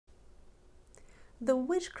The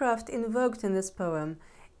witchcraft invoked in this poem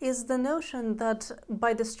is the notion that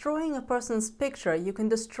by destroying a person's picture, you can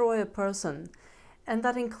destroy a person, and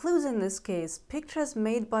that includes in this case pictures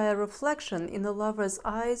made by a reflection in the lover's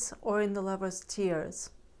eyes or in the lover's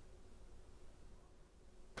tears.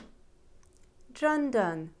 John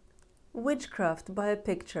Donne, Witchcraft by a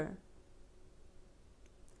Picture.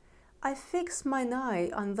 I fix mine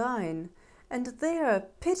eye on thine, and there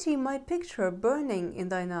pity my picture burning in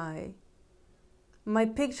thine eye. My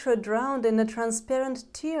picture drowned in a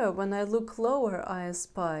transparent tear, when I look lower I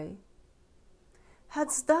espy.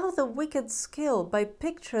 Hadst thou the wicked skill by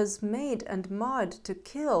pictures made and marred to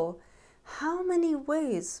kill, how many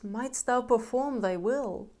ways mightst thou perform thy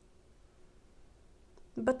will?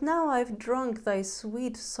 But now I've drunk thy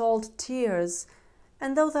sweet salt tears,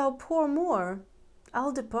 and though thou pour more,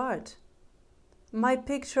 I'll depart. My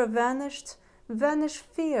picture vanished, vanish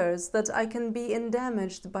fears that I can be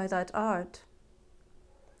indamaged by that art.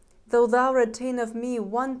 Though thou retain of me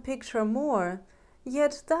one picture more,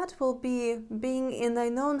 yet that will be being in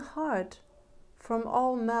thine own heart, from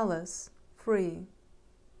all malice free.